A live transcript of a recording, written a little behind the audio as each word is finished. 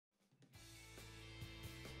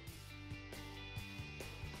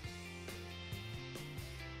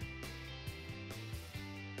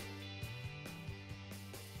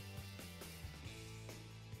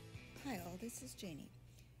this is Jeannie,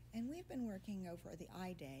 and we've been working over the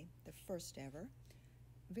iDay, the first ever,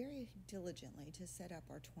 very diligently to set up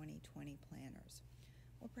our 2020 planners.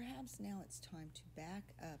 Well, perhaps now it's time to back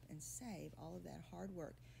up and save all of that hard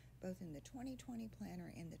work, both in the 2020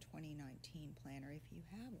 planner and the 2019 planner if you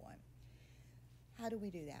have one. How do we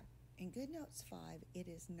do that? In Goodnotes 5, it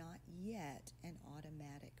is not yet an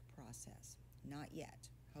automatic process. Not yet.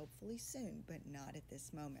 Hopefully soon, but not at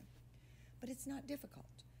this moment. But it's not difficult.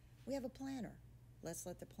 We have a planner. Let's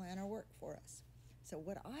let the planner work for us. So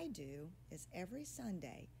what I do is every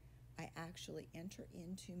Sunday, I actually enter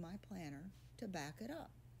into my planner to back it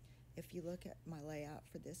up. If you look at my layout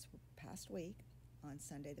for this past week, on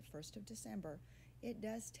Sunday the 1st of December, it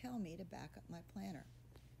does tell me to back up my planner.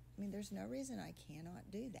 I mean, there's no reason I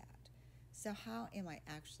cannot do that. So how am I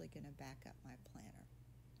actually going to back up my planner?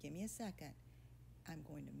 Give me a second. I'm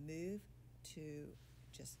going to move to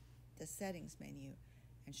just the settings menu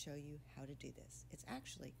and show you how to do this. It's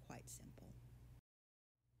actually quite simple.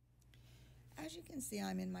 As you can see,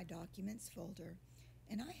 I'm in my Documents folder,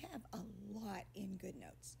 and I have a lot in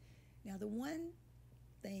Goodnotes. Now, the one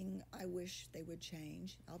thing I wish they would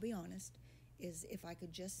change, I'll be honest, is if I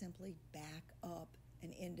could just simply back up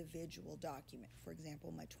an individual document, for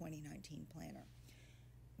example, my 2019 planner.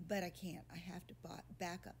 But I can't. I have to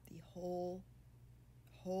back up the whole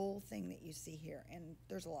thing that you see here, and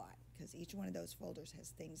there's a lot because each one of those folders has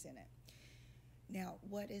things in it. Now,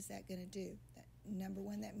 what is that going to do? Number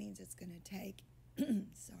one, that means it's going to take,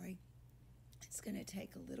 it's going to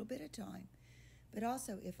take a little bit of time, but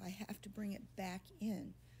also if I have to bring it back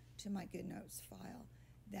in to my Goodnotes file,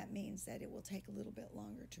 that means that it will take a little bit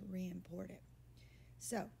longer to re-import it.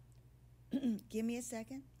 So, give me a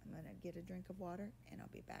second. I'm going to get a drink of water, and I'll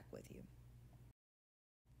be back with you.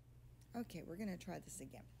 Okay, we're going to try this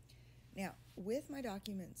again. Now, with my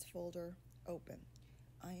Documents folder open,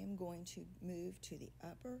 I am going to move to the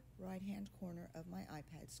upper right-hand corner of my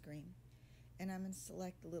iPad screen, and I'm going to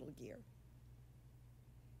select the little gear.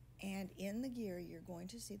 And in the gear, you're going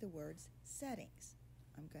to see the words Settings.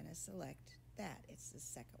 I'm going to select that. It's the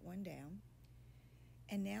second one down.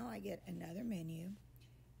 And now I get another menu,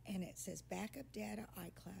 and it says Backup Data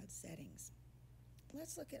iCloud Settings.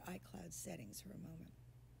 Let's look at iCloud Settings for a moment.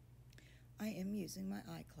 I am using my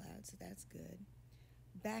iCloud, so that's good.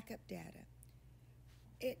 Backup data.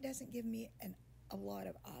 It doesn't give me a lot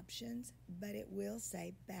of options, but it will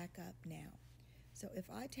say Backup Now. So if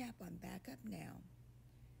I tap on Backup Now,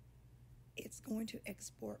 it's going to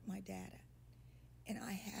export my data. And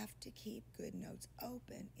I have to keep Goodnotes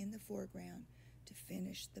open in the foreground to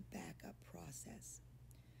finish the backup process.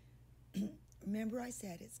 Remember I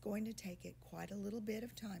said it's going to take it quite a little bit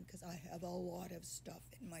of time because I have a lot of stuff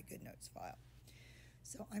in my Goodnotes file.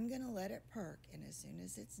 So I'm going to let it perk, and as soon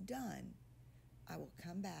as it's done, I will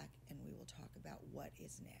come back and we will talk about what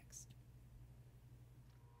is next.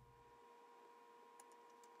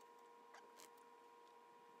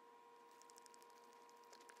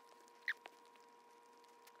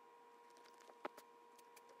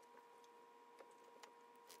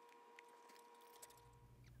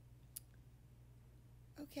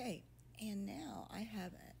 Okay, and now I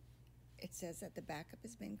have it says that the backup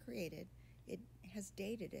has been created. It has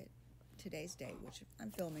dated it, today's date, which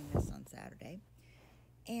I'm filming this on Saturday,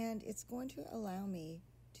 and it's going to allow me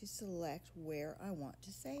to select where I want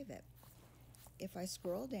to save it. If I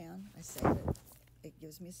scroll down, I save it. It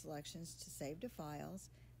gives me selections to save to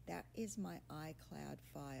files. That is my iCloud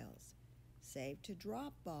files. Save to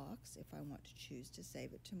Dropbox if I want to choose to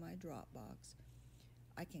save it to my Dropbox.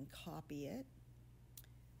 I can copy it.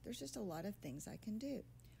 There's just a lot of things I can do.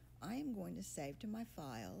 I am going to save to my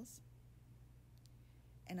files,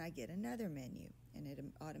 and I get another menu, and it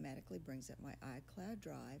automatically brings up my iCloud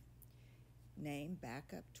drive, name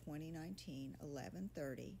Backup 2019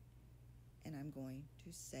 1130, and I'm going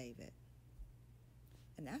to save it.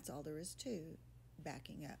 And that's all there is to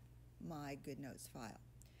backing up my Goodnotes file.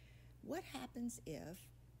 What happens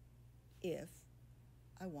if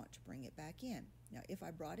I want to bring it back in? Now, if I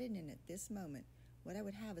brought it in at this moment, what I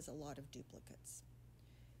would have is a lot of duplicates.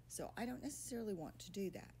 So I don't necessarily want to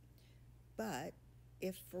do that. But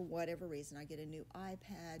if for whatever reason I get a new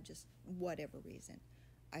iPad, just whatever reason,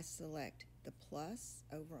 I select the plus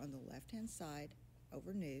over on the left-hand side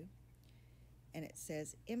over New, and it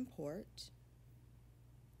says Import,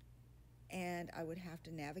 and I would have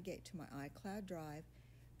to navigate to my iCloud drive.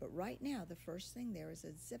 But right now, the first thing there is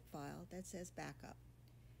a zip file that says Backup,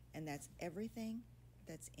 and that's everything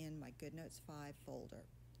that's in my Goodnotes 5 folder.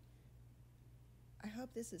 I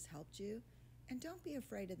hope this has helped you, and don't be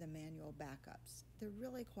afraid of the manual backups. They're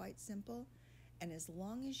really quite simple, and as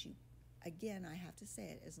long as you Again, I have to say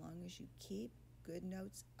it, as long as you keep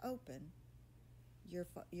Goodnotes open, your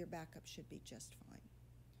backup should be just fine.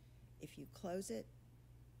 If you close it,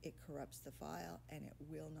 it corrupts the file and it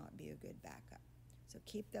will not be a good backup. So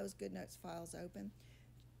keep those Goodnotes files open.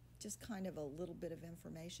 Just kind of a little bit of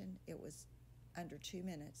information. It was under 2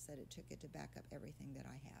 minutes that it took it to back up everything that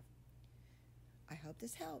I have. I hope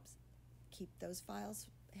this helps. Keep those files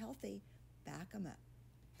healthy, back them up.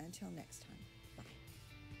 Until next time.